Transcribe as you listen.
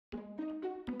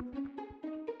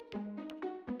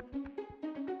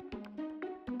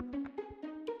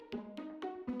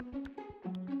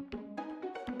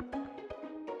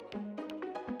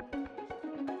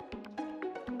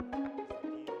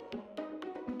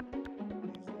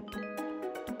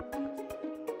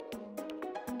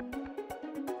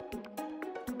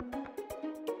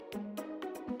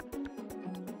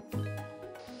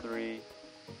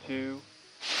2,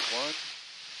 1.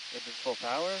 Engines full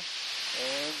power.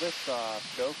 And liftoff.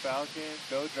 Go Falcon,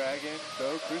 go Dragon,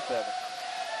 go Crew 7.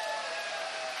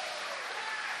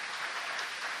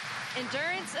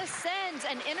 Endurance ascends,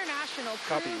 an international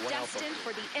Copy, crew 1 destined Alpha.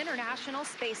 for the International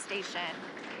Space Station.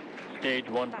 Stage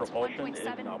 1 That's propulsion is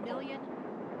 1.7 nominal. million.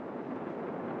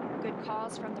 Good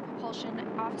calls from the propulsion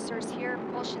officers here.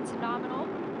 Propulsion's nominal.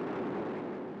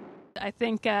 I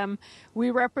think we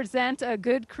represent a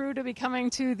good crew to be coming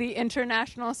to the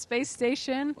International Space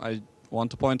Station. I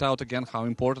want to point out again how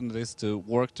important it is to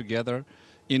work together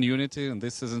in unity, and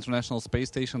this is International Space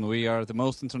Station. We are the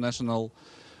most international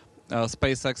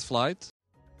SpaceX flight,